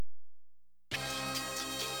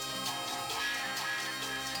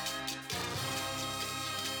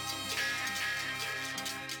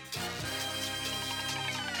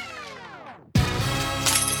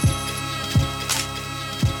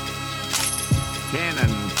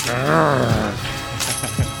Cannon.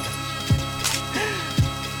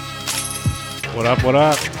 What up, what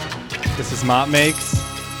up? This is Mott Makes.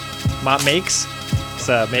 Mott Makes? It's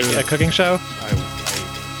a cooking show?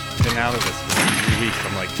 I've been out of this for 3 weeks.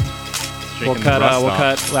 I'm like shaking We'll the rust cut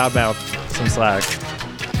off. Loudmouth some slack.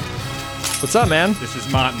 What's up, man? This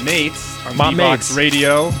is Mott Mates on Mott B-Box Mates.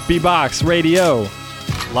 Radio. B-Box Radio.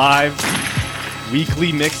 Live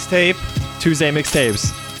weekly mixtape. Tuesday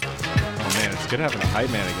mixtapes. Oh man, it's good having a hype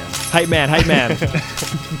man again. Hype man.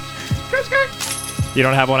 You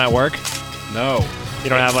don't have one at work? No. You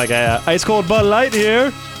don't have like a ice cold Bud Light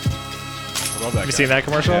here? I love that Have you guy. seen that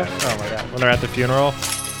commercial? Yeah. Oh my god. When they're at the funeral.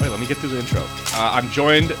 Wait, let me get through the intro. I'm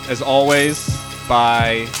joined, as always,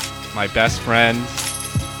 by my best friend,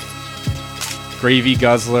 Gravy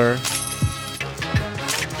Guzzler,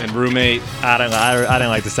 and roommate, I didn't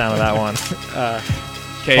like the sound of that one.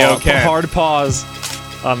 K.O. Ken. Hard pause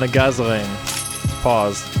on the guzzling.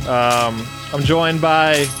 Pause. I'm joined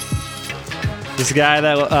by this guy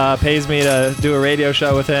that pays me to do a radio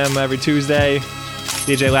show with him every Tuesday,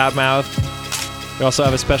 DJ Loudmouth. We also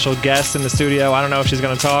have a special guest in the studio. I don't know if she's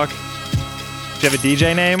going to talk. Do you have a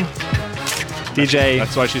DJ name? DJ.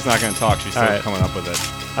 That's why she's not going to talk. She's still Alright. coming up with it.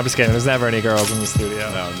 I'm just kidding. There's never any girls in the studio.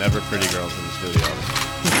 No, never pretty girls in the studio.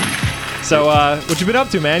 So, what you been up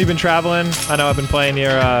to, man? You've been traveling. I know I've been playing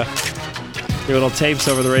your little tapes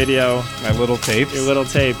over the radio. My little tapes. Your little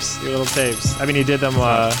tapes. I mean, you did them.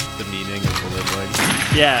 Demeaning or belittling.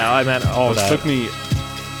 Yeah, I meant all It that. took me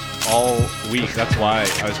all week. That's why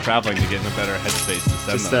I was traveling, to get in a better headspace to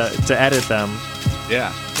send Just those. to edit them.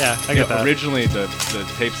 Yeah. Yeah, I get that. Originally, the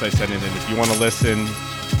tapes I sent in, and if you want to listen,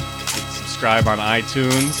 subscribe on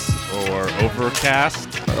iTunes or Overcast.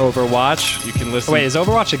 Overwatch. You can listen. Wait, is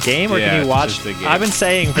Overwatch a game or Yeah, can you it's watch? just a game. I've been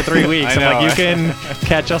saying for 3 weeks. I I'm know. like, you can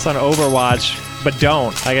catch us on Overwatch, but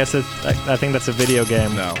don't. I guess I think that's a video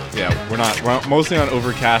game. No, yeah, we're not. We're mostly on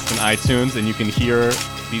Overcast and iTunes, and you can hear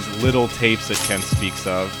these little tapes that Ken speaks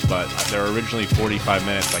of, but they're originally 45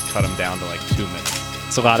 minutes. I cut them down to like 2 minutes.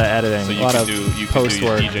 It's a lot of editing. So a you lot can of do your post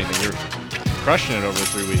work. DJ thing. You're crushing it over the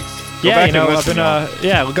 3 weeks. Go Yeah, back you know, and I've listen, been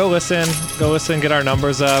y'all. go listen, get our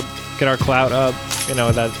numbers up, get our clout up, you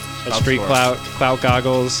know, that Clout street score. clout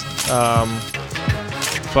goggles.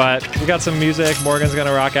 But we got some music. Morgan's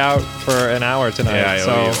gonna rock out for an hour tonight. Yeah, I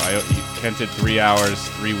so owe you. Ken did 3 hours,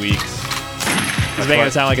 3 weeks. he's making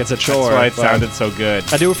it sound like it's a chore. That's why it but sounded so good.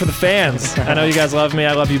 I do it for the fans. I know you guys love me.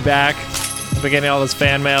 I love you back. I've been getting all this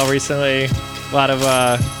fan mail recently. A lot of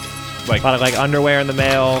Like, underwear in the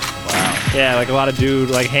mail. wow. Yeah, like a lot of dude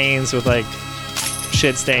like Hanes with like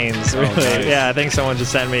shit stains. Oh, Really. nice. Yeah, I think someone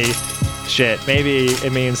just sent me shit. Maybe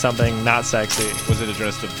it means something not sexy. Was it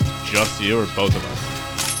addressed to just you or both of us?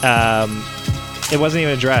 It wasn't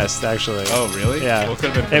even addressed actually. Oh, really? Yeah. Well,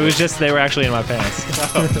 could've been for It was the- just they were actually in my pants.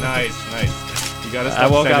 Oh, nice. You gotta I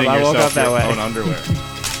stop woke up- sending I woke yourself up that your way. own underwear.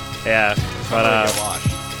 Yeah. It's But not like a wash.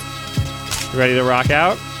 you ready to rock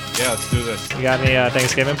out? Yeah, let's do this. You got any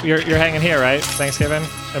Thanksgiving? You're hanging here, right? Thanksgiving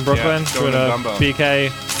in Brooklyn, Yeah, going doing to a Dumbo.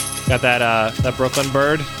 BK. Got that Brooklyn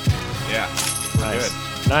bird. Yeah, we're Nice, good.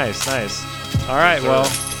 nice. All right, Yes, well,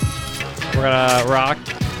 sir. we're gonna rock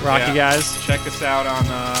Yeah. you guys. Check us out on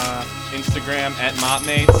Instagram at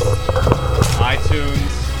MottMates,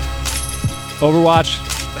 iTunes, Overwatch.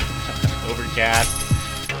 Overcast,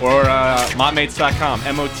 or mottmates.com,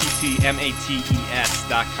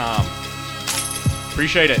 MOTTMATES.com.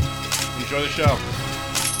 Appreciate it. Enjoy the show.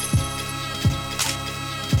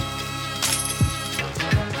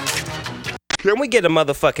 Can we get a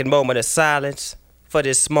motherfucking moment of silence for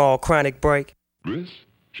this small chronic break? This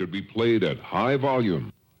should be played at high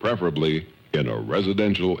volume, preferably in a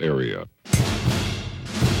residential area.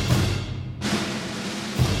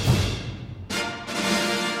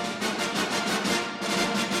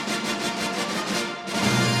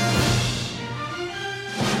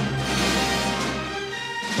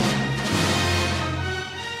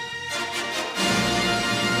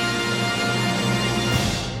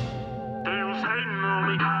 They was hating on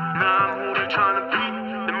me. Now I'm who they tryna be.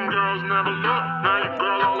 Them girls never look. Now you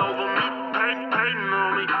girl all over me. Hating on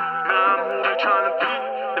me. Now I'm who they tryna be.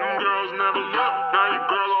 Them girls never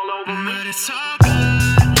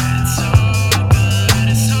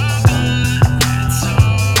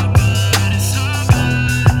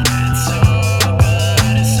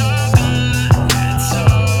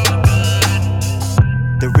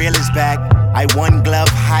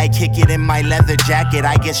high, kick it in my leather jacket.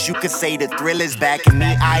 I guess you could say the thrill is back in me.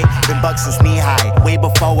 I been buck since knee high, way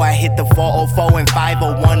before I hit the 404 and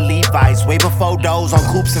 501 Levi's. Way before those on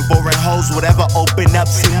coops and foreign hoes would ever open up.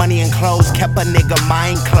 See money and clothes, kept a nigga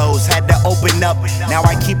mind closed. Had to open up, now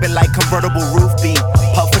I keep it like convertible roof beat.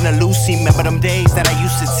 Puffin' a Lucy, remember them days that I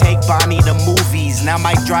used to take Bonnie to movies. Now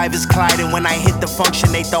my drive is Clyde, and when I hit the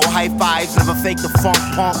function, they throw high fives. Never fake the funk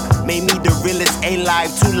punk. Made me the realest,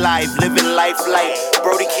 A-live, too live, living life light.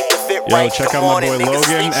 Brody keep the fit Yo, right. check out my boy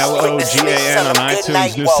Logan, Logan on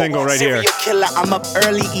iTunes. New single right here. Killer, I'm up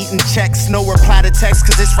early eating checks. No reply to text,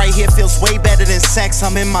 cause this right here feels way better than sex.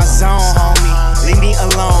 I'm in my zone, homie. Leave me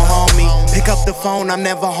alone, homie. Pick up the phone, I'm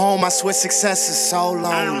never home. I swear success is so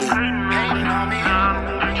lonely.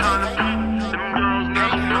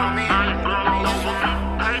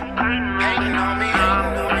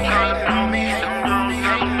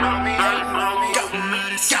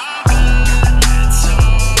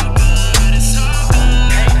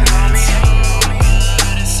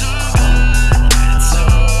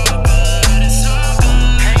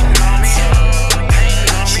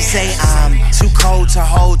 Say I'm too cold to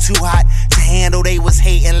hold, too hot to handle. They was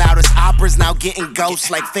hating loud as operas, now getting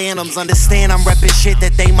ghosts like phantoms. Understand I'm repping shit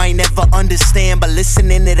that they might never understand, but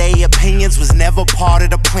listening to their opinions was never part of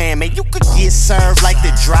the plan. Man, you could get served like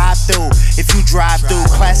the drive-thru if you drive through.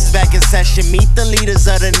 Classes back in session, meet the leaders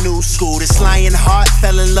of the new school. This lion heart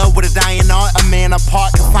fell in love with a dying art. A man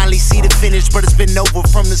apart can finally see the finish, but it's been over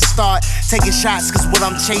from the start. Taking shots cause what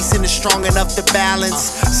I'm chasing is strong enough to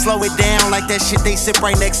balance. Slow it down like that shit they sit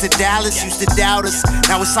right next to Dallas. Used to doubt us,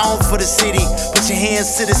 now it's on for the city. Put your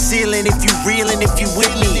hands to the ceiling if you reelin', if you with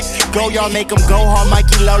me. Go y'all, make them go hard.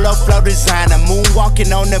 Mikey Lolo, flow designer. Moonwalking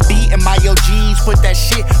on the beat and my OGs put that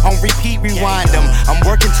shit on repeat, rewind them. I'm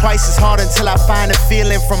working twice as hard until I find a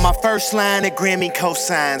feeling. From my first line to Grammy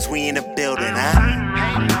cosigns, we in the building,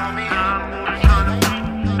 huh?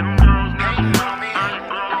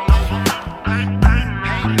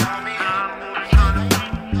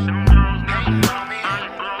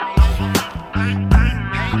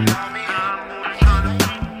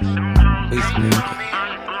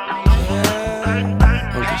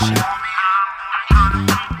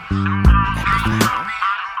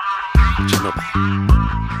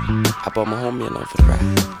 I bought my homie along for the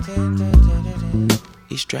ride.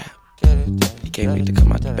 He's strapped. He can't wait to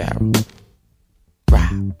come out the barrel.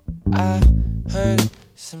 Ride. I heard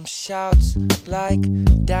some shouts like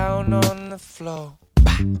down on the floor.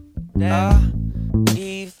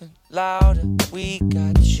 Even louder, we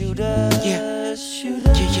got shooters. Yeah.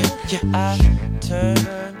 Shooters. I turned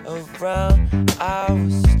around, I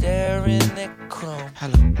was staring at Chrome.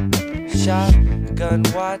 Hello. Shotgun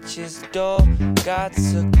watches door, got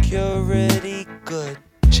security good.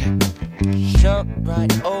 Check. Jump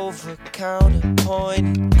right over counter,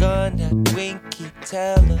 pointed gun at Winky,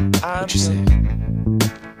 tell her I'm What you say?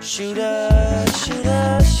 Shooter,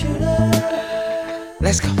 shooter, shooter.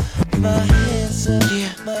 Let's go. My hands up,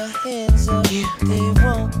 Yeah. my hands up. Yeah. They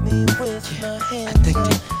want me with Yeah. my hands I think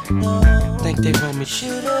up. No. Think they want me to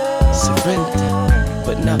Shooter. surrender,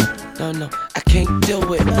 but no, I can't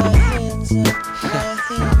do it. My hands up, my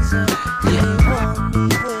hands up. They want me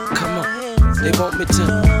with Come my on, hands they up. want me to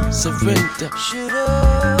surrender, Shooter.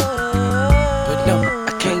 but no, I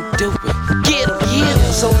can't do it. Yeah,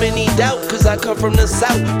 so many doubt, cause I come from the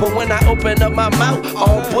south. But when I open up my mouth,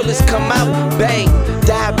 all bullets come out. Bang,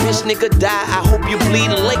 die, bitch, nigga, die. I hope you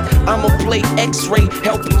bleed late. I'ma play X-ray,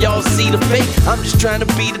 helping y'all see the fake. I'm just trying to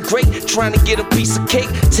be the great, trying to get a piece of cake.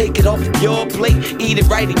 Take it off your plate, eat it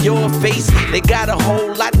right in your face. They got a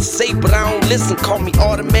whole lot to say, but I don't listen. Call me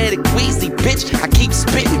automatic Weezy, bitch. I keep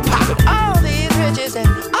spitting, poppin'. All these riches and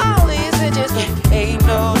all these riches, but ain't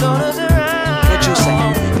no donors around. What you say?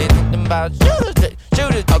 It's nothing about shooters,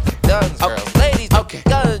 shooters, Okay. guns, Okay. girls, ladies, Okay.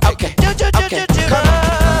 guns, Okay. Okay. Come on.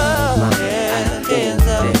 Hands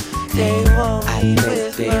up, they want I me think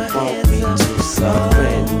with they my want me hands to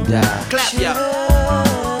surrender. Clap, y'all.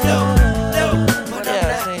 No,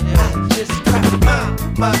 Yeah, say that. I just clap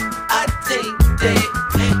I think they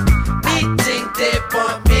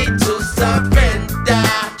want me to surrender.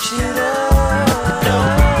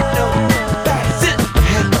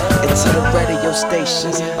 Into the radio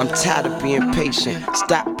stations, I'm tired of being patient.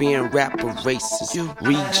 Stop being rapper racist.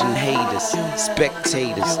 Region haters,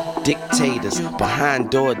 spectators, dictators, behind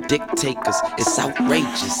door dictators. It's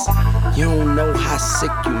outrageous. You don't know how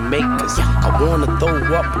sick you make us. I wanna throw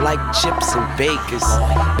up like chips in Vegas,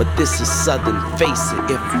 but this is Southern, face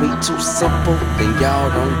it. If we too simple, then y'all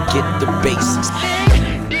don't get the basics.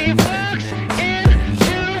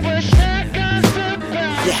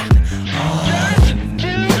 Yeah.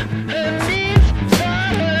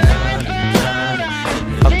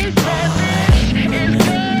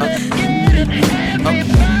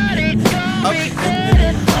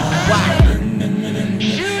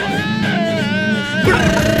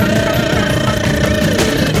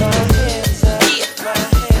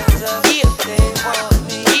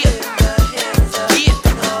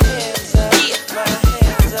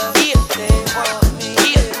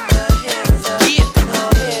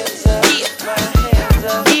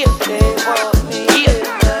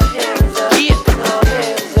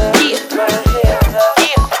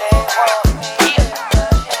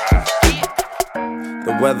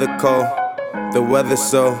 weather cold, the weather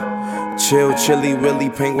so chill, chilly, willy,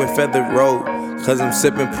 penguin feathered road. Cause I'm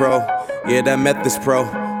sipping pro, yeah, that meth is pro.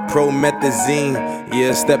 Promethazine,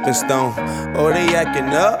 yeah, stepping stone. Oh, they acting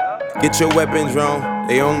up, get your weapons wrong.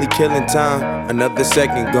 They only killing time, another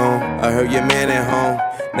second gone. I heard your man at home,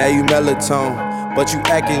 now you melatonin, but you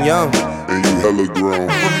acting young, and you hella grown.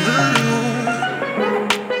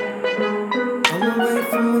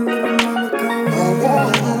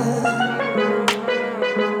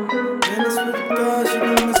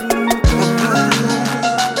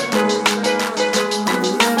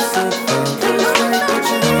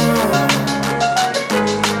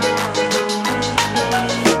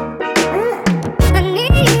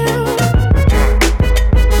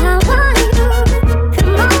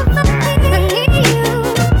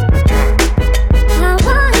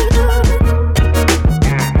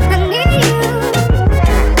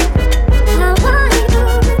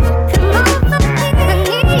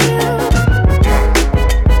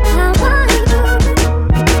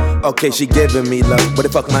 Okay, she giving me love, but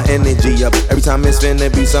it fuck my energy up. Every time it's finna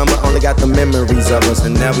be summer, only got the memories of us.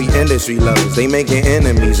 And now we industry lovers, they making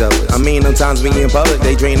enemies of us. I mean, sometimes we in public,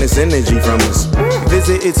 they drain this energy from us.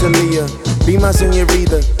 Visit Italia, be my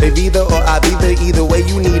senorita. They either or I be either way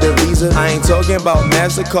you need a visa. I ain't talking about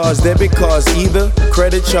MasterCards, debit cards either.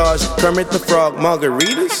 Credit charge, Kermit the Frog,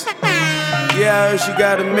 margaritas. Yeah, I heard she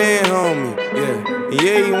got a man, homie.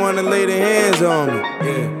 Yeah, he wanna lay their hands on me.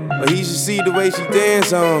 Yeah. But he should see the way she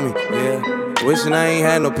dance on me, yeah. Wishing I ain't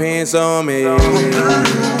had no pants on me.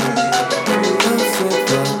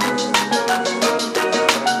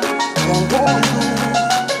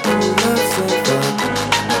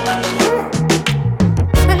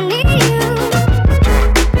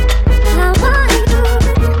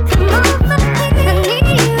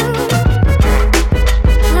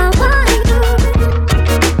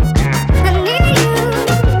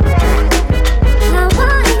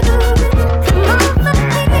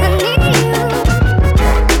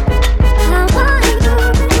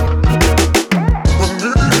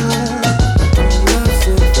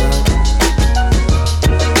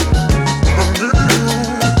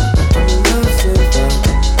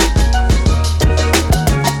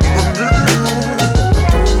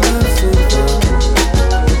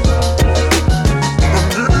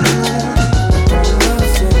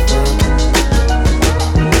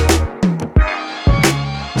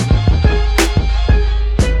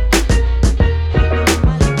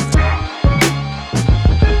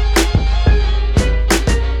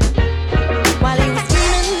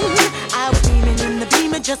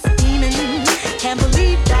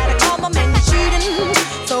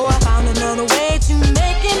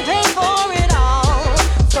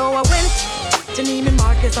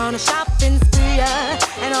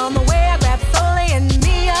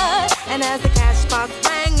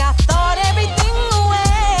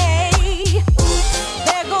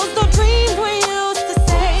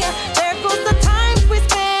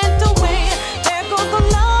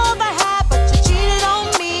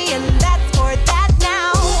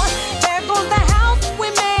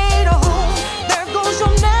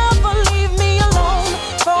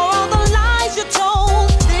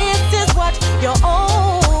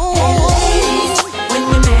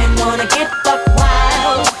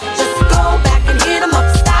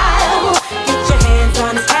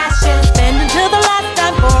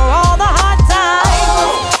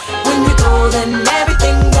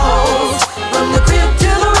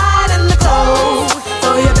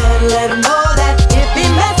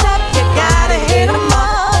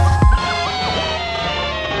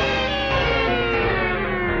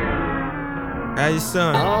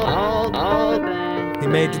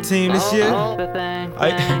 Team this year?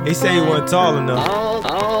 They say he wasn't tall enough.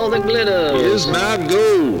 All the glitter is not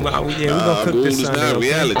gold. Yeah, we gonna cook this Sunday. Not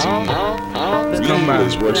reality. Come by.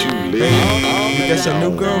 Is what you live. That's your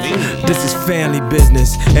new girlfriend? This is family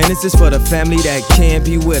business, and this is for the family that can't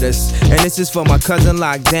be with us. And this is for my cousin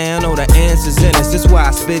locked down, oh, the answer's in us. That's why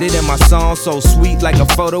I spit it in my song, so sweet like a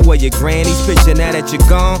photo of your granny's picture. Now that you're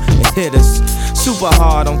gone, it hit us super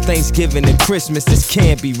hard on Thanksgiving and Christmas. This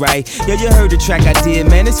can't be right. Yo, you heard the track I did,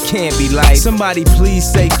 man, this can't be life. Somebody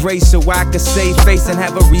please say grace so I could save face and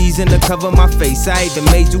have a reason to cover my face. I even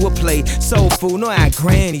made you a plate, soul food, know how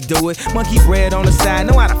granny do it. Monkey bread on the side,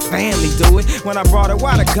 know how the family do it. When I brought it,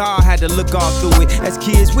 why the car had to look all through it. As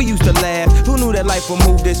kids, we used to laugh. Who knew that life would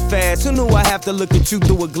move this fast? Who knew I have to look at you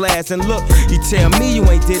through a glass? And look, you tell me you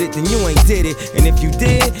ain't did it, then you ain't did it. And if you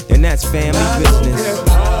did, then that's family business.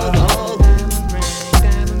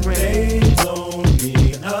 They don't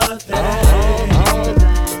mean nothing.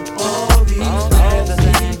 All these fancy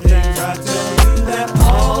things, I tell you that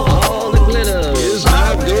all the glitter is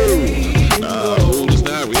not good.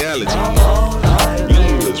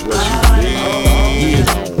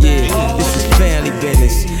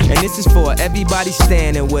 Everybody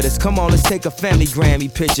standing with us. Come on, let's take a family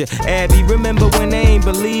Grammy picture. Abby, remember when they ain't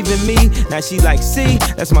believe in me? Now she like, see,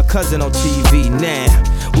 that's my cousin on TV. Now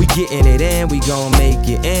we getting it and we gon' make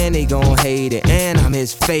it, and they gon' hate it, and I'm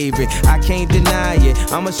his favorite. I can't deny it.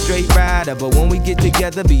 I'm a straight rider, but when we get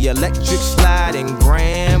together, be electric sliding.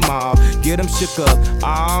 Grandma, get them shook up.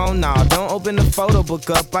 Oh no, don't open the photo book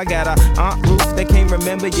up. I got a Aunt Ruth, they can't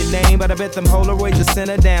remember your name, but I bet them Polaroids are sent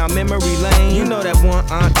her down memory lane. You know that one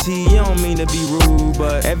auntie, you don't mean to be rude,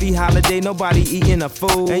 but every holiday nobody eating a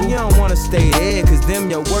food, and you don't wanna stay there, cause them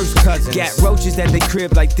your worst cousins. Got roaches at they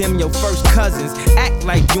crib like them your first cousins. Act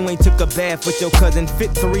like you ain't took a bath with your cousin.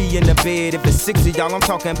 Fit 3 in the bed. If it's 6 of y'all, I'm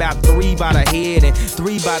talking about 3 by the head and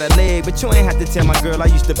 3 by the leg. But you ain't have to tell my girl I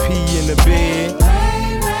used to pee in the bed.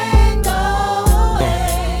 Rain, rain, go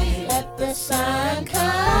away. Let the sun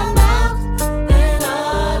come out and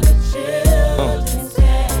all the children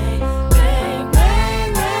say, rain,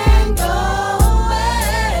 rain, rain, go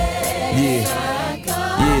away. Yeah. Sun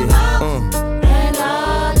come out and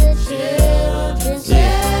all the children say.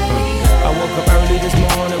 I woke up early this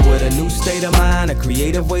morning with a new state of mind, a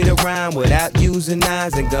creative way to rhyme without using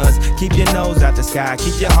knives and guns. Keep your nose out the sky,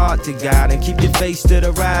 keep your heart to God, and keep your face to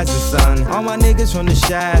the rising sun. All my niggas from the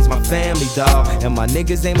Shies, my family, dog. And my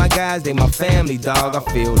niggas ain't my guys, they my family, dog. I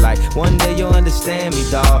feel like one day you'll understand me,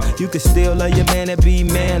 dog. You can still love your man and be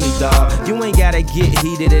manly, dog. You ain't gotta get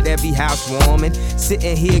heated at every house warming.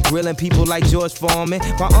 Sitting here grilling people like George Foreman,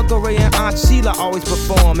 while Uncle Ray and Aunt Sheila always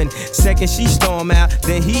performing. Second she storm out,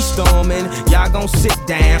 then he storming. Y'all gon' sit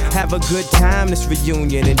down, have a good time this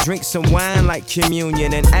reunion, and drink some wine like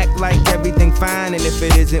communion, and act like everything fine. And if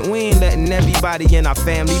it isn't, we ain't letting everybody in our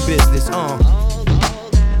family business.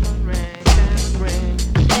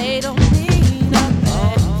 They don't need nothing.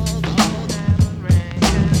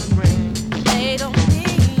 They don't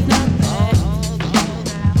need nothing.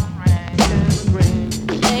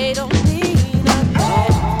 They don't need nothing.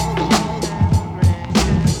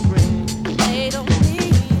 They don't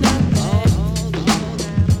need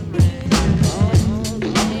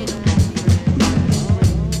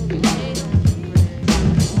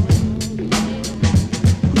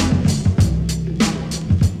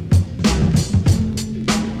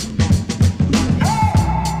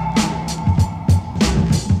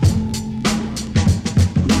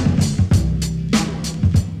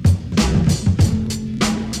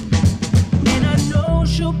And I know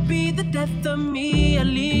she'll be the death of me, at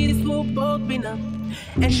least we'll both be numb.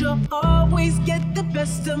 And she'll always get the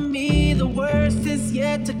best of me, the worst is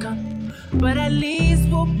yet to come. But at least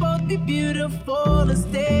we'll both be beautiful and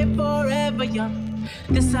stay forever young.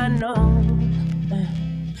 This I know,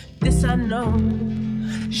 this I know.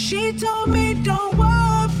 She told me don't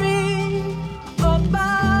worry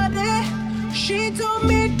about it. She told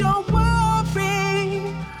me don't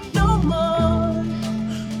worry no more.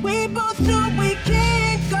 We both know we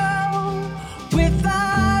can't go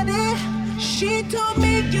without it. She told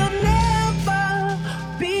me you'll never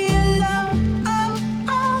be alone.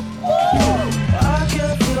 I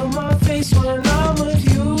can feel my face when I'm with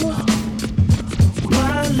you.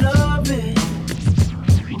 But I love it.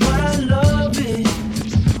 But I love it.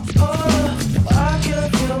 Oh, I can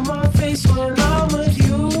feel my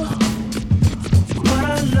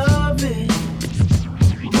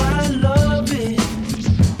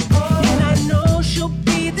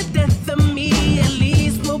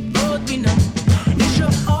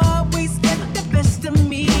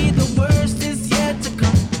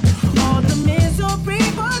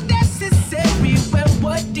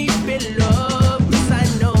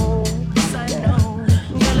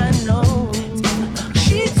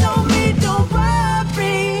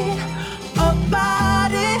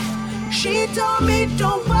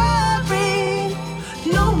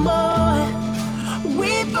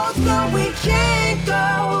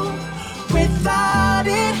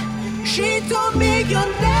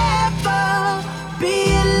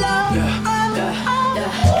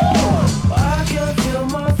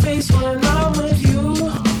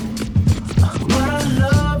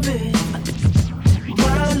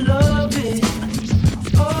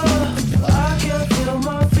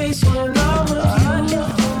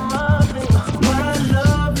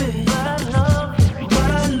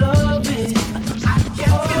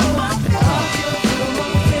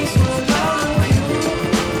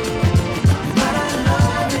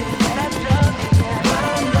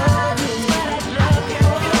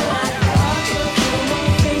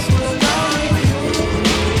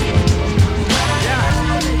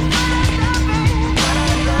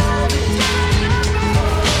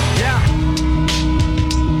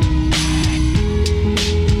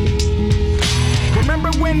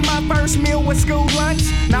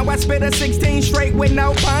spit a 16 straight with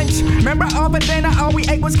no punch. Remember over dinner, all we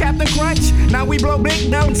ate was Captain Crunch. Now we blow big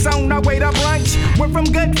notes on our way to brunch. Went from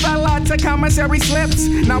good fella to commissary slips.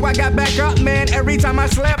 Now I got back up, man, every time I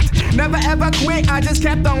slipped. Never ever quit, I just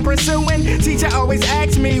kept on pursuing. Teacher always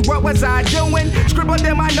asked me, what was I doing? Scribbled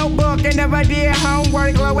in my notebook and never did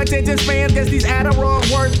homework. Low attention spans, guess these Adderall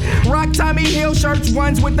work. Rock Tommy Hill shirts,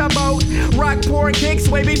 ones with the boat. Rock poor kicks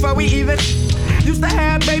way before we even used to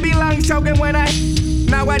have baby lungs choking when I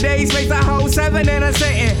nowadays face a whole 7 in a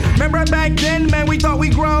sitting. Remember back then, man, we thought we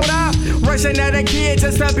grown up. Rushing at a kid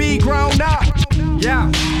just to be grown up.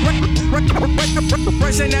 Yeah.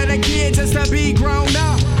 Rushing at a kid just to be grown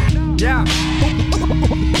up. Yeah.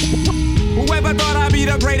 Whoever thought I'd be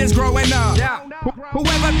the greatest growing up. Yeah.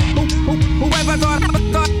 Whoever thought I'd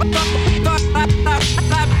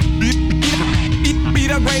be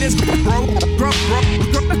the greatest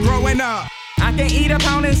growing up. I can eat a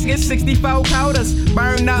pound and get 64 quotas.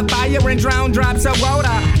 Burn up fire and drown drops of water.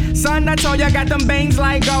 Son, I told ya, got them bangs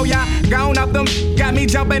like Goya. Gone up them, got me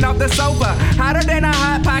jumping off the sofa. Hotter than a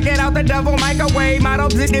hot pocket out the devil microwave. Model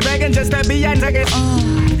just begging just to be a nigga.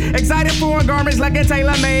 Excited foreign garments like a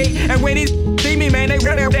tailor made. And when these see me, man, they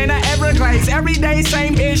realer than a Everglades. Every day,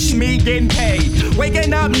 same ish, me getting paid.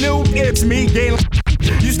 Waking up new, it's me getting.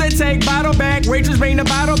 Used to take bottle back, waitress bring the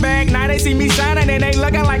bottle back. Now they see me shining and they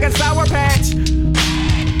looking like a sour patch.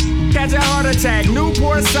 Catch a heart attack,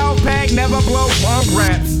 Newport South Pack, never blow bunk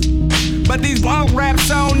raps. But these bunk raps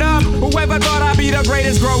sewn up. Whoever thought I'd be the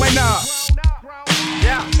greatest growing up?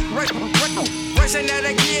 Yeah, rushing at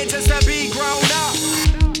a kid just to be grown up.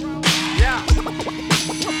 Yeah,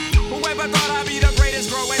 whoever thought I'd be the greatest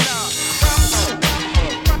growing up?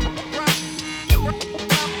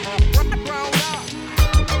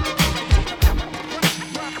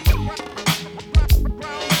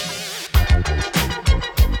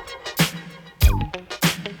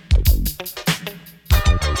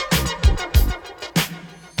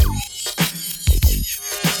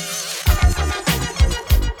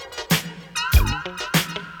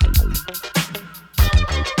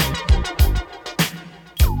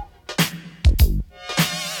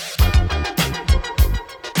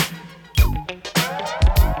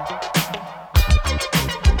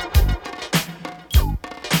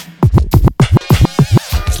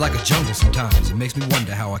 Like a jungle sometimes, it makes me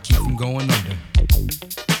wonder how I keep from going under.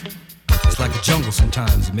 It's like a jungle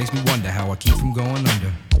sometimes, it makes me wonder how I keep from going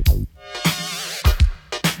under.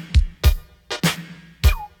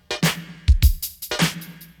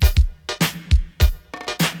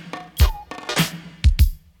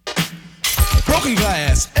 Broken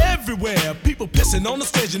glass everywhere, people pissing on the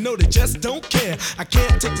stage, you know they just don't care. I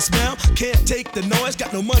can't take the smell, can't take the noise,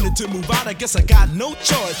 got no money to move out, I guess I got no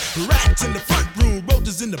choice. Rats in the front room,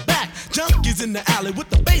 roaches in the back, junkies in the alley with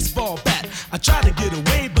the baseball bat. I tried to get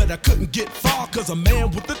away, but I couldn't get far, cause a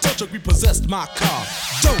man with a tow truck repossessed my car.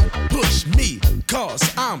 Don't push me, cause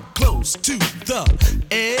I'm close to the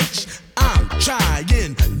edge. I'm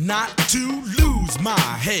trying not to lose my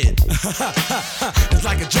head. It's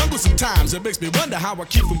like a jungle sometimes, it makes me wonder how I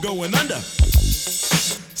keep from going under.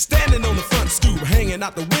 Standing on the front stoop, hanging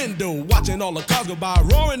out the window, watching all the cars go by,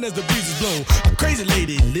 roaring as the breezes blow. A crazy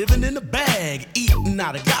lady living in a bag, eating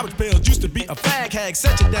out of garbage pails, used to be a fag hag,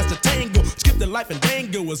 such a dance to tango, skipped the life and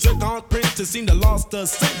dango. A zircon princess seemed to lost her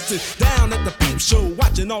senses. Down at the peep show,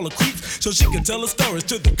 watching all the creeps, so she could tell her stories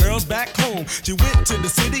to the girls back home. She went to the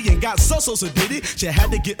city and got so did it. She had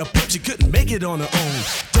to get a pimp, she couldn't make it on her own.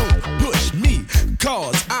 Don't push me,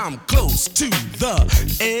 cause I'm close to the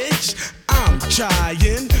edge. I'm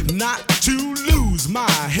trying not to lose my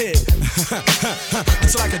head.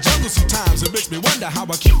 It's like a jungle sometimes, it makes me wonder how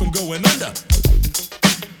I keep from going under.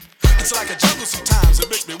 It's like a jungle sometimes, it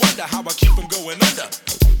makes me wonder how I keep from going under.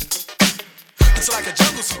 It's like a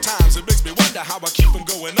jungle sometimes, it makes me wonder how I keep from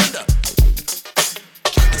going under.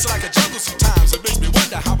 It's like a jungle sometimes, it makes me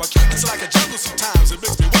wonder how I keep. It's like a jungle sometimes, it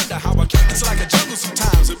makes me wonder how I keep. It's like a jungle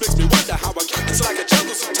sometimes, it makes me wonder how I keep. It's like a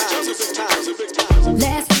jungle sometimes, it makes times.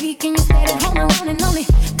 Last week and you stayed at home alone and lonely.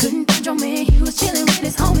 Couldn't find your man, he was chilling with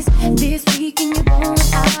his homies. This week and you're going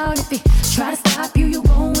out. If he try to stop you, you're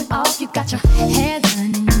going off. You got your hair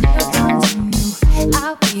done and your nails done too.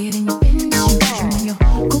 Out here and you've been shoes. Your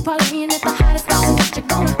cool partying at the hottest spots and what you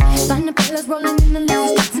gonna find the fellas rolling in the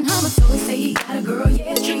lazy spots and humming. So he say he got a girl,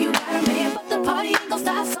 yeah, true, you got a man, but the party ain't gon'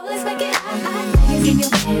 stop, so let's make it hot. Niggas in your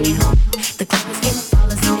bed at home, the clowns came and fall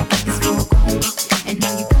us in the pockets from a corner. And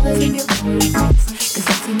now you fellas in your lonely rooms, cause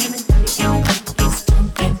I seen them in 30 and the couples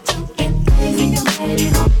junkin'. Niggas in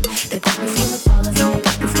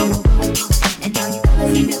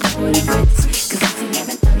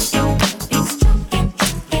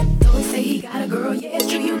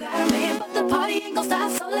don't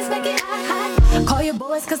stop, so let's make it hot, hot. Call your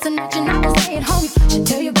boys, cause tonight you're not gonna stay at home. You should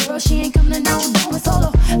tell your girl she ain't coming out, you going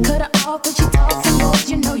solo. Cut her off, but she talks and moves,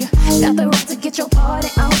 you know you got the right to get your party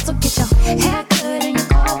on. So get your hair cut and your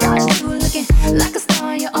car washed. You looking like a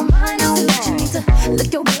star, you're on mine, suit. You need to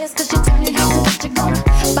look your best, cause you're turning heads to what you're gonna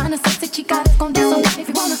find a sexy chica that's gonna dance all night if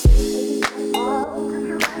you wanna.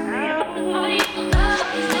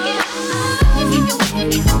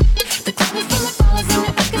 The club is full of ballers and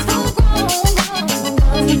the back is full of grown.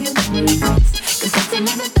 Girls, give you the dance, cause it's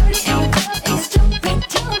 11:30 and your club is jumping,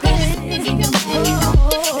 jumping. Give you the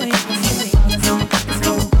oh, yeah. The back is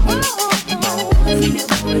full of grown. Give you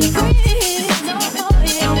the freeze,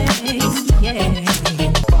 oh, yeah, yeah.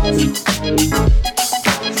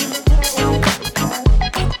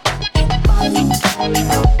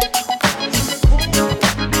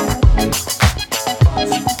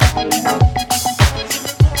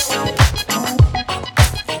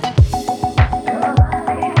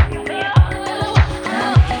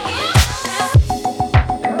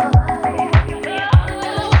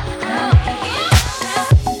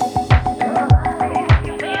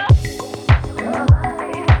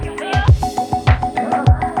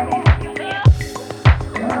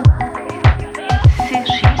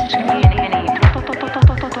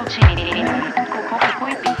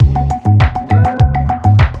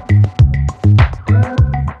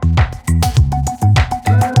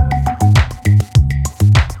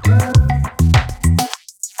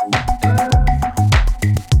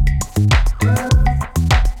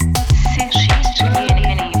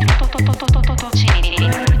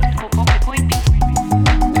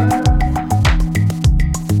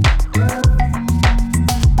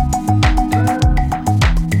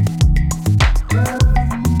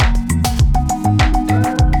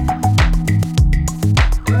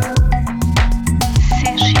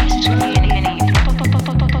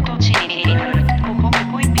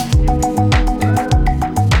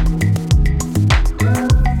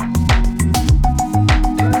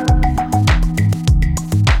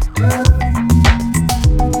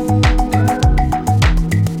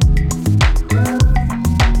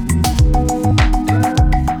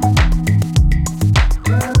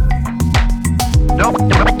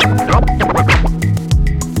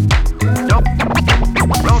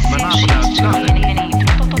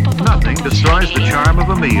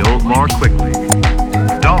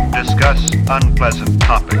 Unpleasant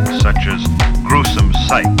topics such as gruesome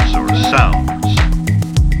sights or sounds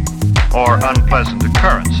or unpleasant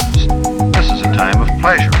occurrences. This is a time of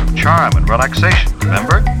pleasure, of charm and relaxation,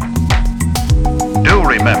 remember? Do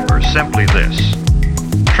remember simply this.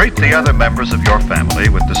 Treat the other members of your family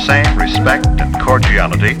with the same respect and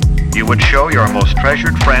cordiality you would show your most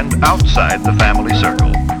treasured friend outside the family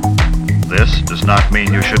circle. This does not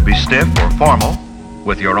mean you should be stiff or formal.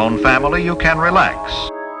 With your own family, you can relax.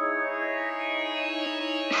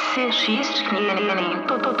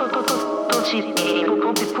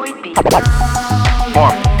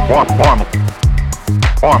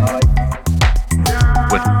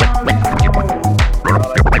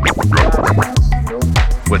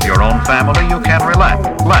 With your own family, you can relax.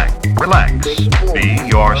 Be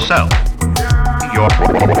yourself.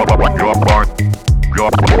 Be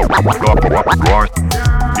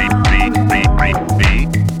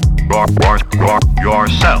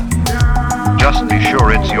yourself. Just be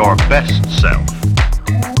sure it's your best self.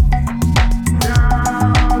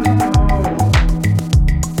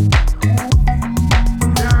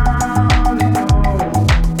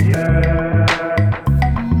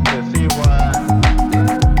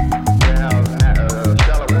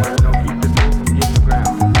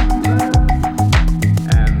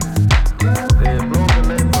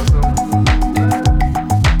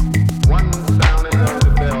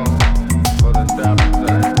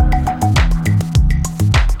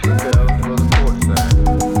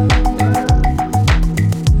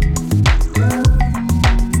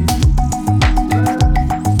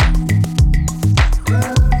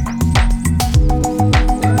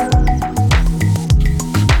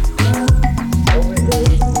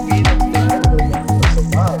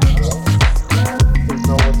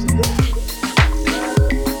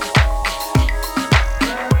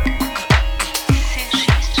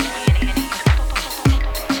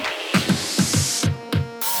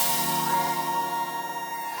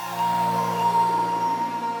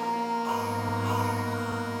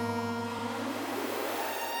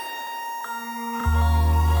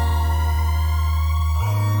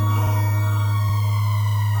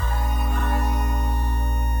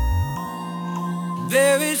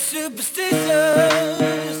 Very superstitious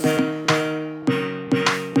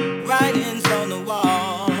writings on the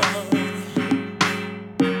wall.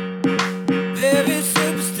 Very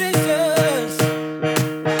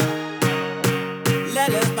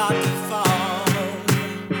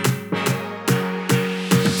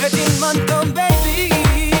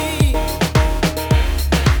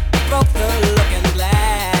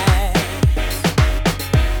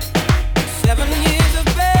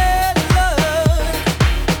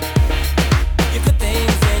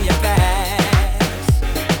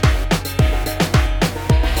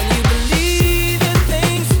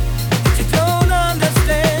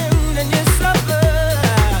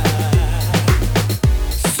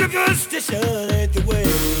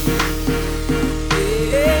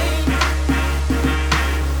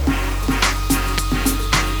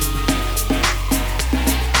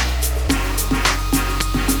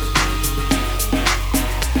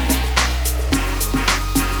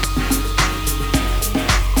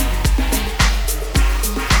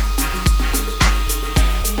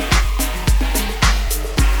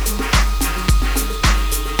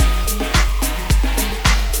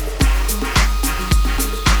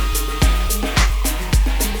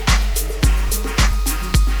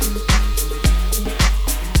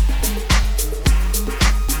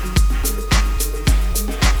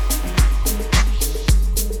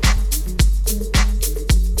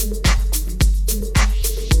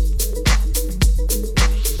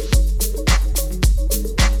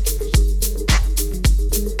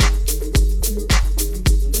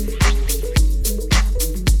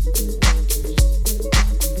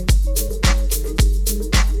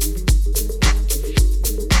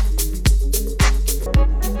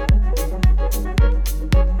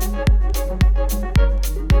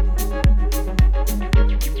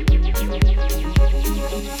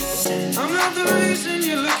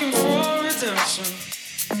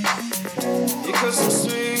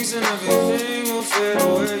days and everything will fade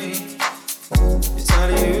away. It's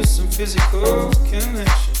time to use some physical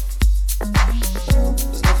connection.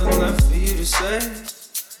 There's nothing left for you to say,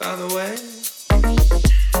 by the way.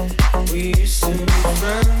 We used to be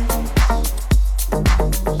friends.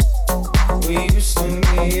 We used to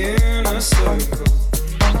be in a circle.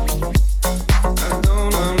 I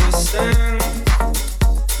don't understand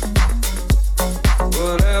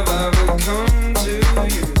whatever become to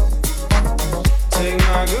you. Take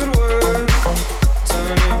my good word,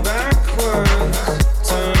 turn it backwards,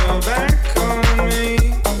 turn your back on me.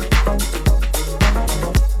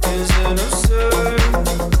 Is it absurd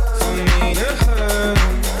for me to hurt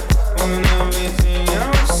when everything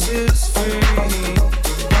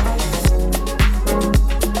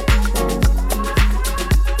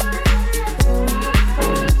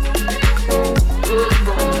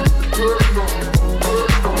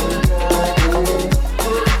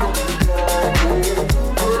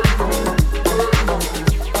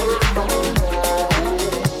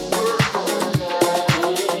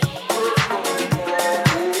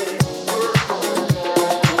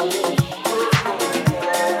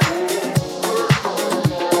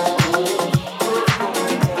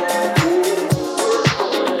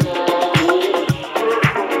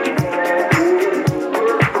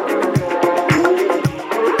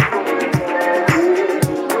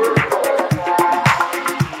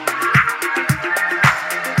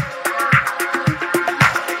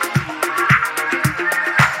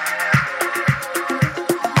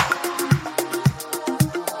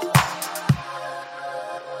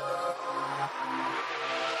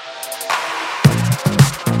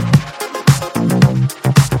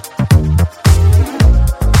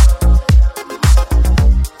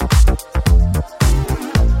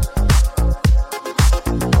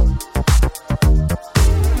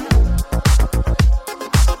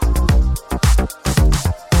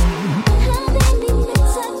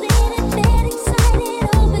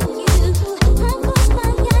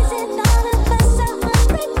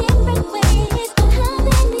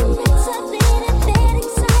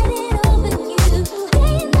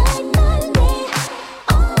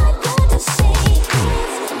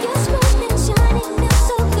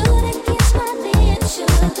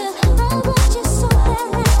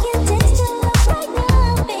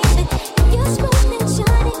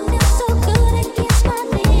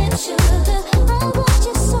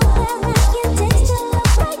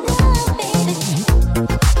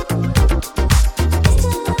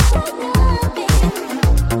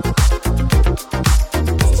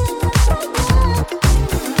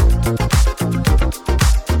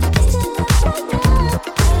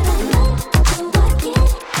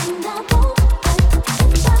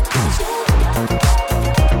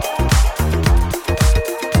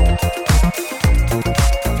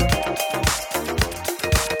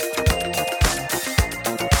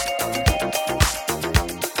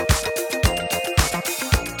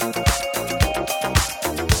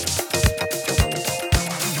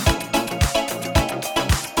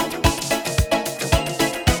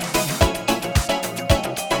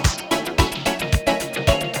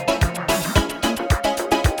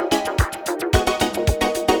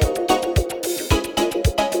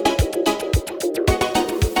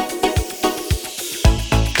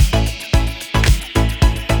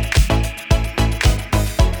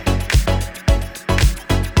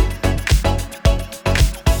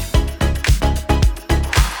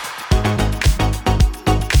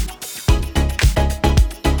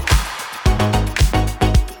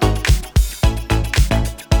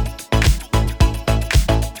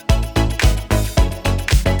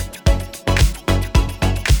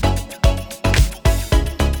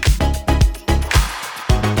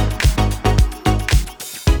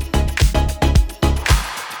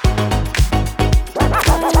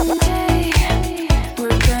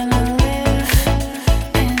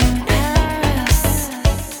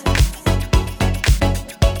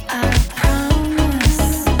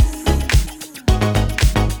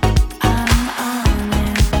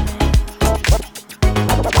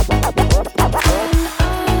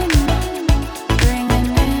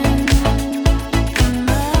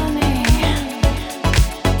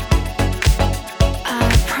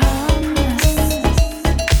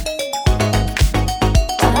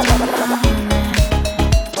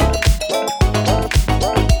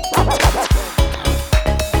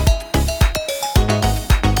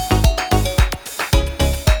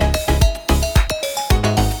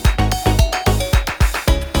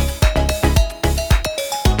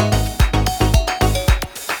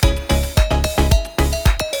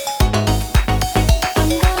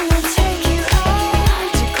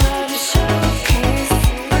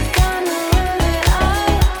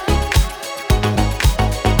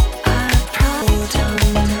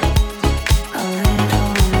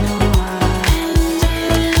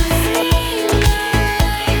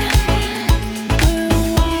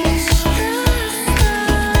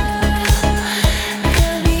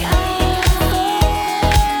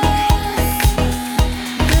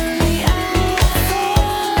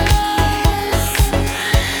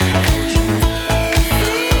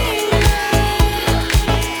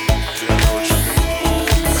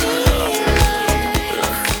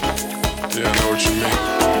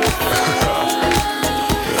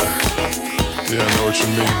Yeah, I know what you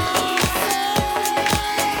mean.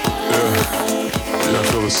 Yeah, I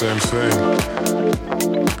feel the same thing.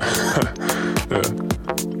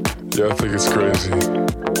 Yeah, I think it's crazy.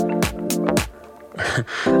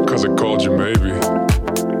 Cause I called you maybe.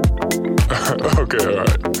 Okay,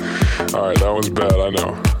 alright, that was bad, I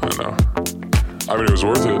know. I mean, it was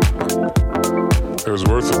worth it. It was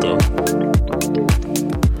worth it though.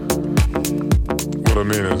 What I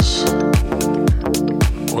mean is,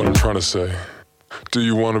 what I'm trying to say, do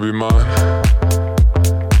you want to be mine?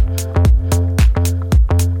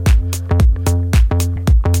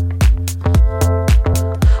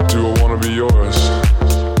 Do I want to be yours?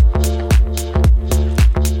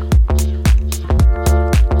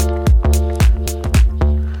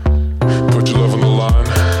 Put your love on the line.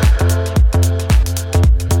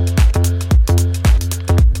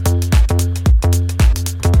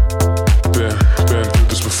 Been through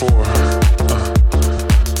this before.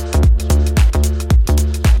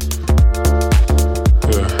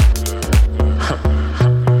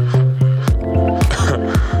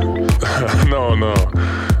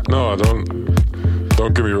 No,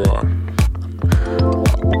 don't get me wrong.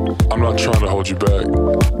 I'm not trying to hold you back.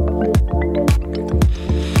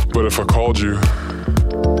 But if I called you,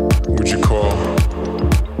 would you call?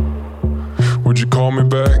 Would you call me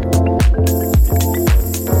back?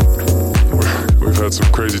 We've had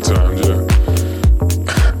some crazy times, yeah.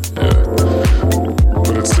 Yeah.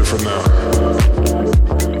 But it's different now.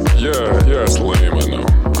 Yeah, it's lame, I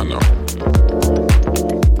know.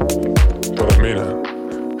 But I mean it.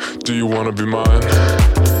 Do you wanna be mine? Yeah.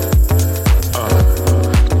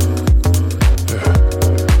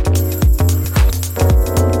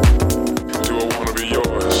 Do I wanna be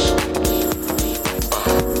yours?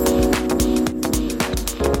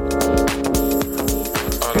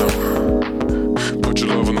 I know. Put your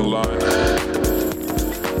love on the line.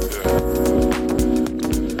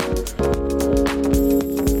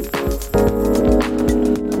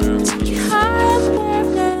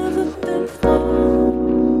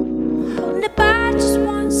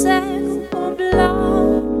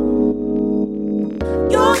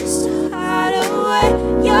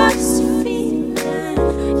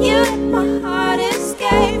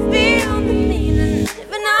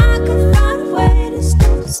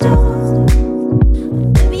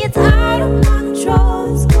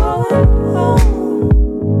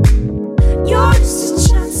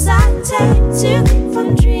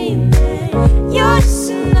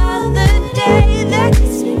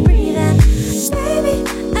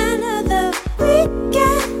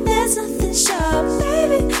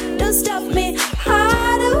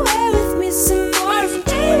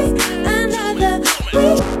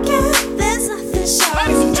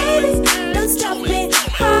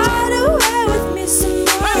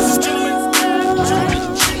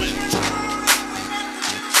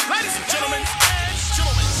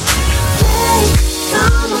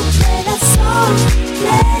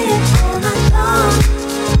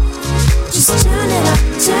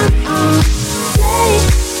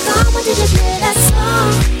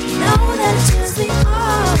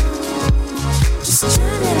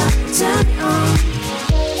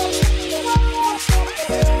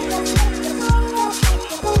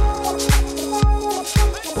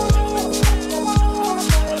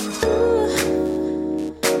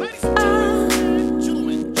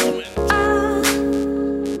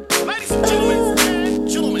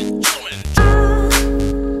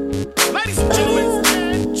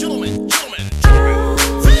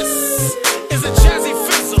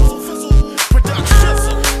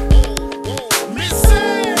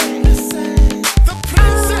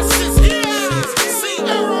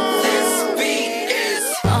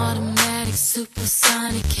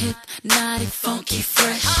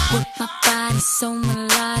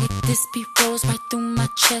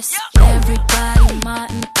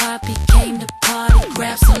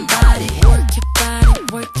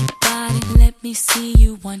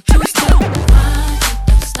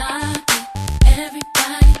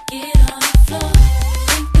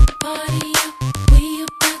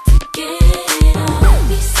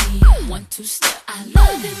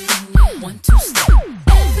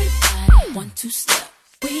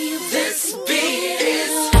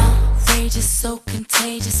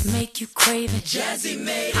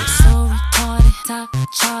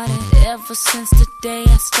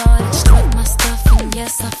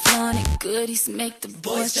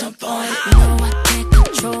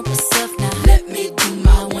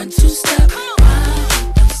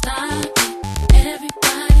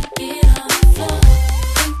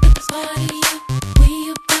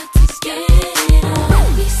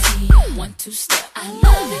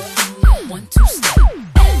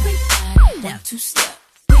 step.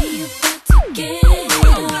 We about to get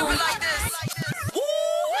on.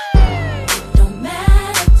 Don't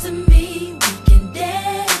matter to me, we can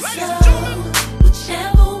dance slow.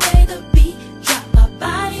 Whichever way the beat drop, our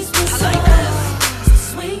bodies will slow. So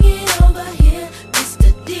swing it over here,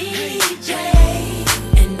 Mr. DJ,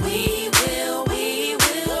 and we will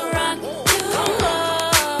rock you, rock you,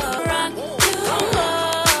 rock you,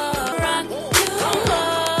 rock you, rock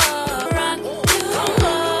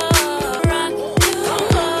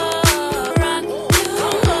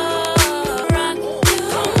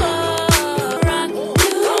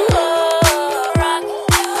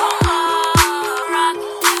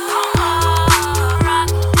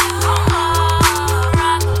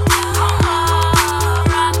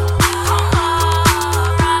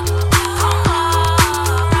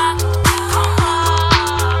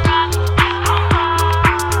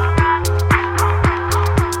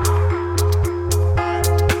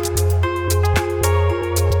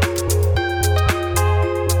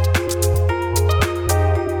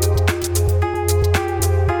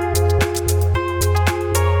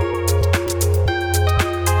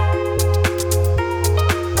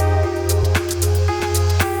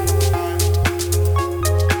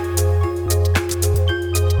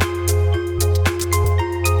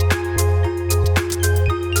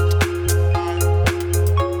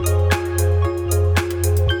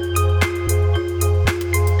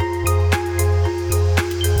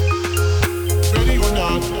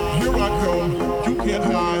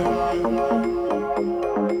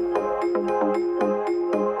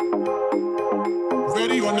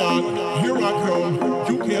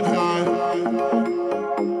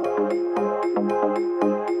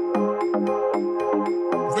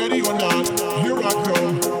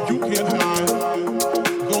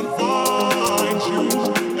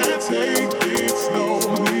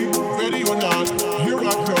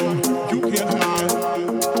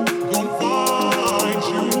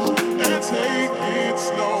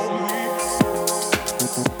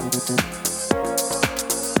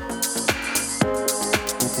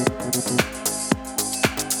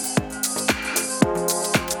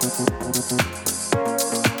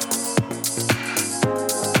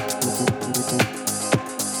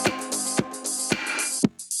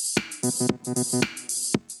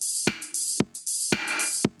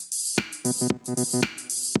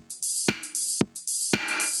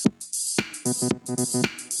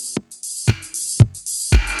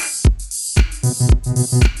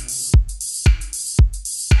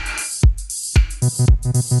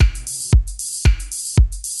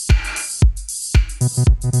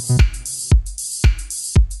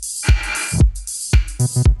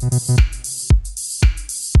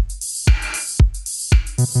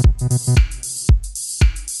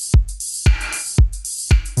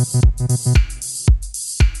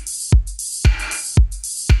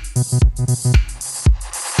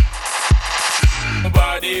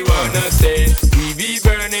Nobody wanna say we be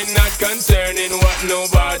burning, not concerning what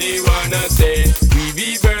nobody wanna say. We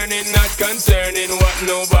be burning, not concerning what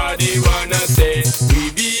nobody wanna say.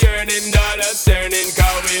 We be earning dollars, turning,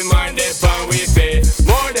 cause we mind it and we pay.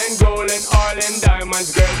 More than gold and oil and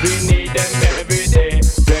diamonds, girls, we need them every day.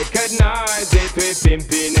 Recognize it, we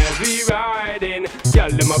pimping as we riding.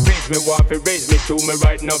 Y'all them a praise me, want to raise me to me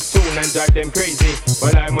right enough soon and drive them crazy.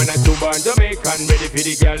 But I'm on a two-born Jamaican, ready for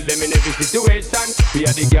the girl them in every situation. We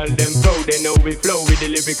are the girl them proud, they know we flow with the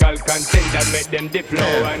lyrical content that make them dip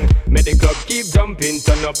low. And make the club keep jumping,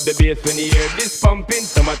 turn up the bass when you hear this pumping.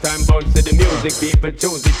 Summertime bounce to the music, people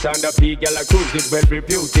choose it. Sound up, girl a cruise it, well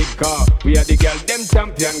reputed car. We are the girl them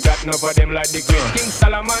champion, got enough of them like the great King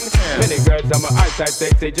Solomon. Many girls on my eyesight,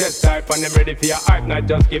 sexy, just type, and them ready for your hype, not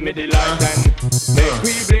just give me the light and make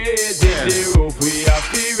we blaze it, the roof we have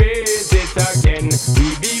to raise it again.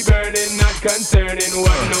 We be burning, not concerning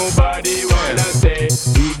what nobody wanna say.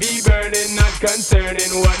 We be burning, not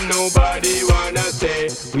concerning what nobody wanna say.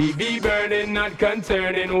 We be burning, not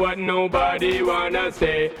concerning what nobody wanna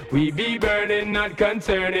say. We be burning, not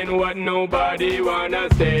concerning what nobody wanna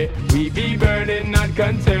say. We be burning, not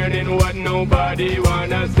concerning what nobody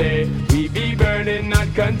wanna say. We be burning,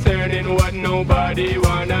 not concerning what nobody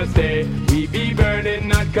wanna say. We be burning,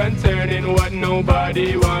 not concerning what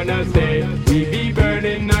nobody wanna say. We be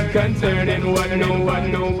burning, not concerning what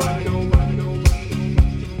nobody.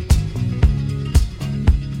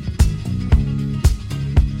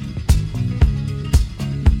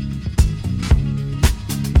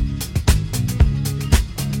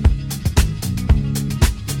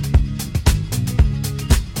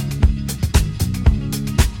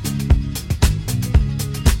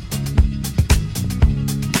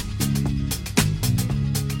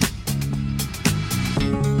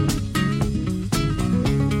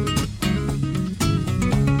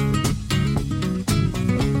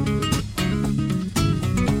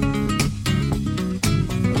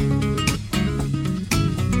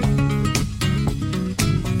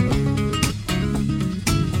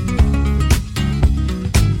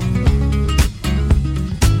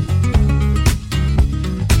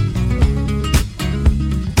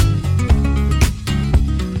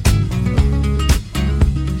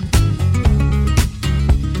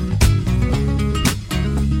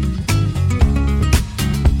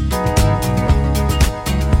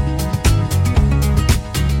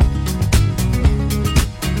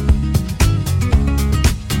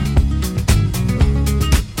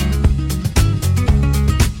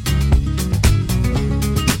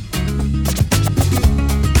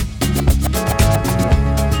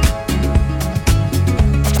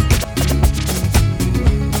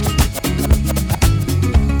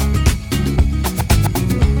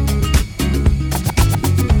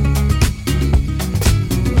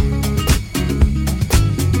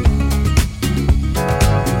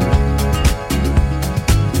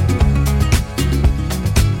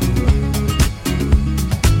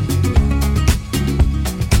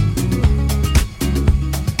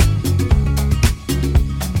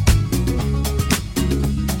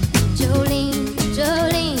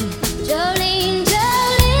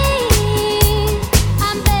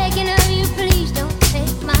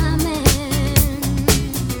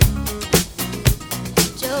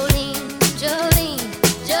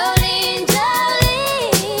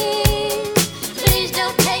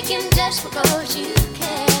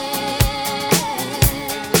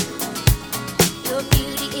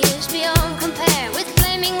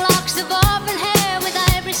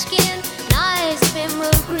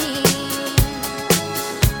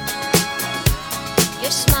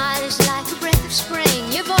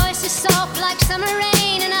 summer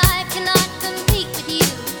rain, and I cannot compete with you,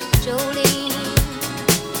 Jolene.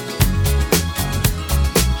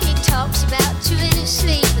 He talks about you in his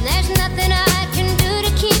sleep, and there's nothing I can do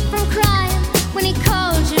to keep from crying when he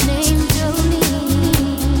calls your name, Jolene.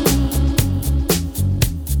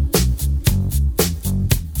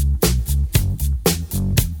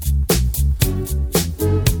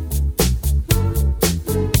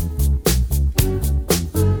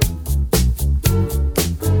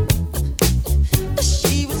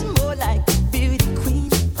 She was more like a beauty queen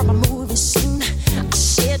from a movie scene. I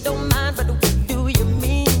said, don't mind, but what do you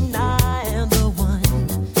mean? I am the one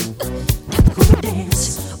who would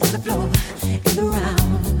dance on the floor and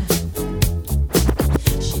around.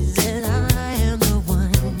 She said, I am the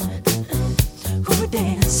one who would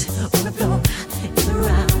dance on the floor and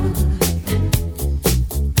around.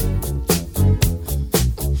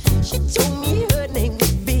 She told me her name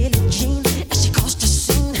was Billie Jean as she caused a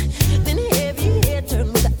scene. Then heavy hair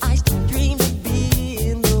turned with the eyes to dream of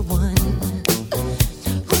being the one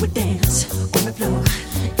who would dance on the floor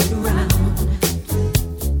and around.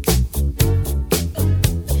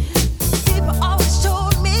 People always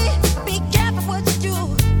told me, be careful what you do.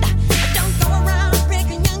 Don't go around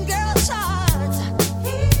breaking young girls' hearts.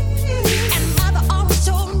 And mother always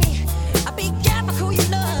told me, be careful who you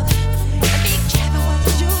love. Be careful what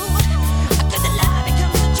you do. Cause the lie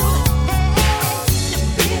becomes the truth. Hey, the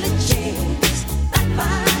Billie Jean's not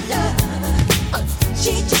my love.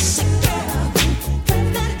 She's just a girl.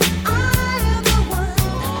 Claims that I am the one.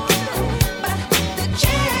 But the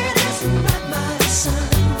kid is not my son.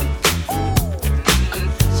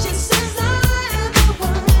 She says I am the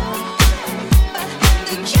one. But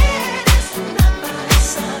the kid is not my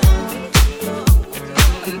son.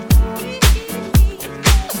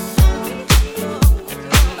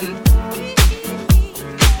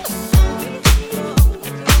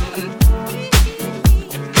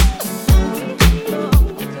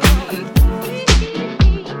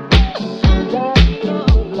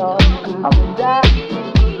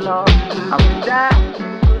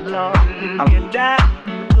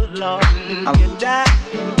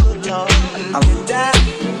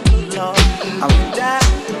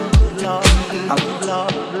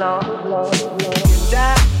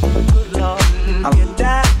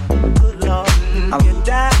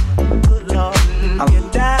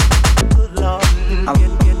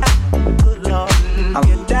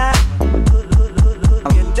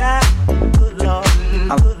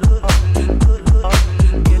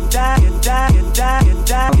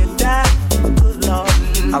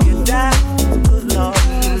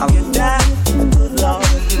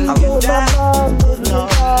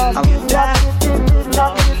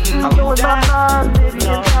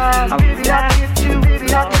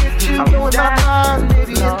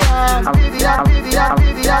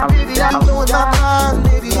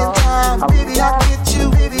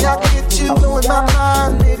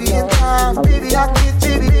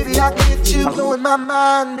 Blowing my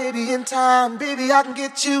mind, maybe in time. Baby, I can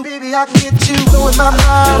get you. Baby, I can get you. Blowing my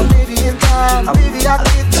mind, maybe in time. Baby, I can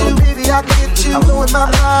get you. Baby, I can get you. Blowing my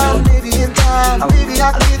mind, maybe in time. Baby,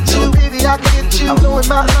 I can get you. Baby, I can get you. Blowing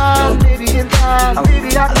my mind, maybe in time.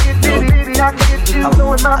 Baby, I can get you. Baby, I can get you.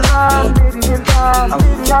 Blowing my mind, maybe in time.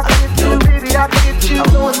 Baby, I can get you. Baby, I can get you.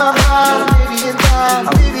 Blowing my mind, maybe in time.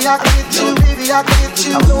 Baby, I can get you. Baby, I can get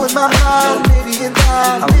you. Blowing my mind, maybe in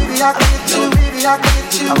time. Baby, I can get you. Baby, I can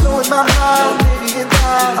get you. Blowing my mind, maybe in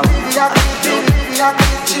time. Baby, I can get you. Baby, I can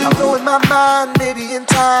get you. Blowing my mind, maybe in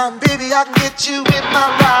time. Baby, I can get you with my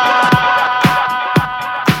ride.